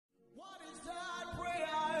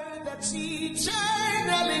that's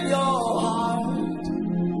eternal in your heart.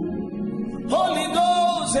 Holy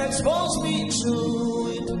Ghost, expose me to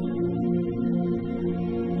it.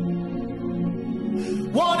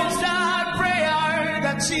 What is that prayer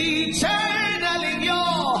that's eternal in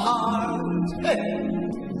your heart?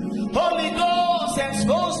 Holy Ghost,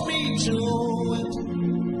 expose me to it.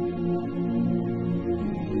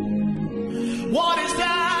 What is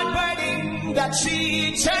that burden that's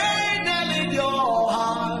eternal in your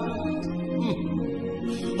heart?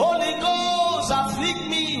 Holy Ghost, afflict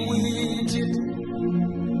me with it.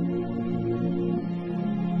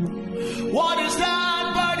 What is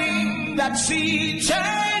that burden that's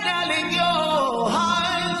eternal in your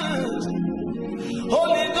heart?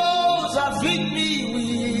 Holy Ghost, afflict me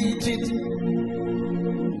with it.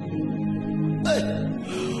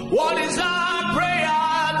 What is that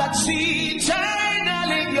prayer that's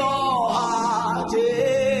eternal in your heart?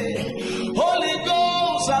 Holy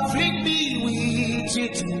Ghost, afflict me with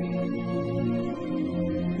it.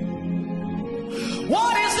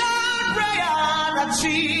 What is that prayer that's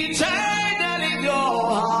eternal in your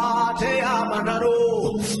heart?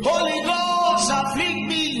 Holy Ghost, afflict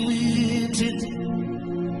me with it.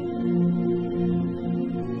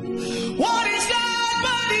 What is that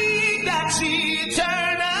body that's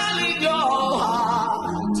eternal in your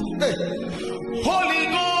heart? Holy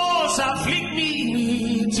Ghost, afflict me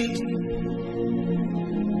with it.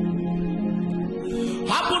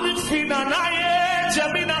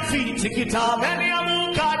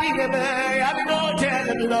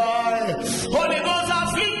 Holy Ghost,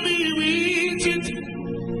 afflict me with it.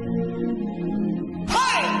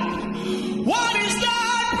 Hey! What is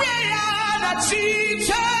that prayer that's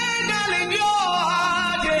eternal in your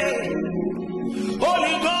heart?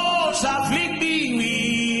 Holy Ghost, afflict me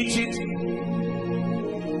with it.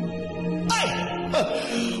 Hey!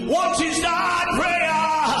 What is that prayer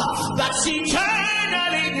that's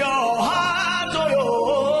eternal in your heart?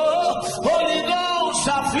 Oh, Holy Ghost,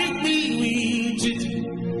 afflict me with it.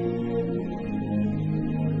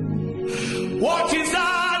 What is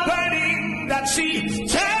that burden that's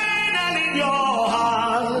eternal in your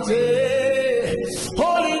heart?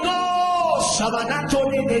 Holy Ghost,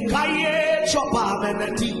 Sabanatoni de Kaye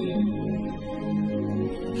Chopameneti.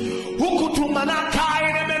 Ukutumana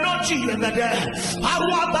Kaye Menochi and the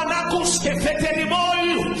Awabanakus Kefeteni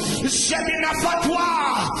Moyu, Semina Fatwa,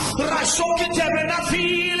 Rasoki Temena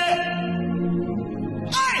File.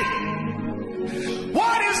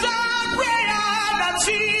 What is that prayer that's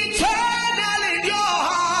eternal in your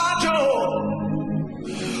heart?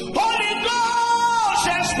 Holy Ghost,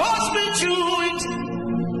 expose me to it.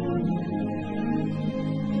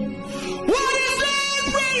 What is that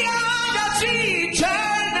prayer that's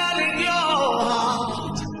eternal in your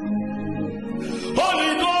heart?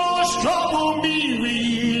 Holy Ghost, trouble me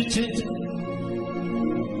with it.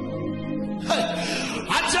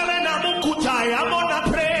 I'm on a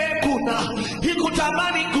prayer.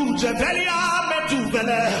 Hikutamani kuje velia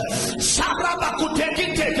metuvele sabra bakuteki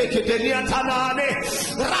teke kedenia tanane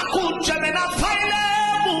rakunje mena faile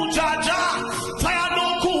mujaja faya no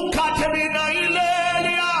kukate mina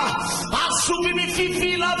ilelia asubi mi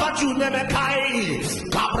fifila vajune mekai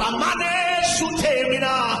kabramane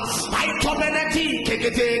sutemina aitomeneti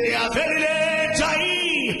kekedenia verile jai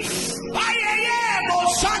ayeye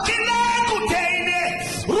mosakile kuteine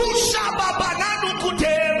rusha babananu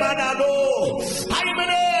kutemanano.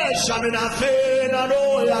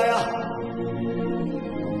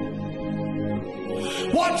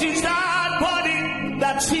 What is that body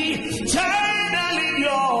that's eternal in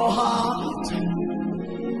your heart?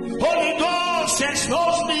 Holy Ghost,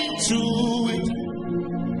 expose me to it.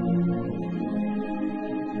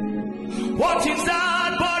 What is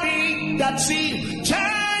that body that's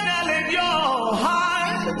eternal in your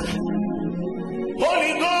heart?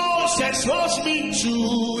 Holy Ghost, expose me to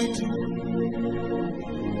it.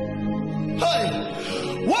 Hey,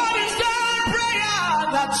 what is that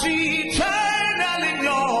prayer that's eternal?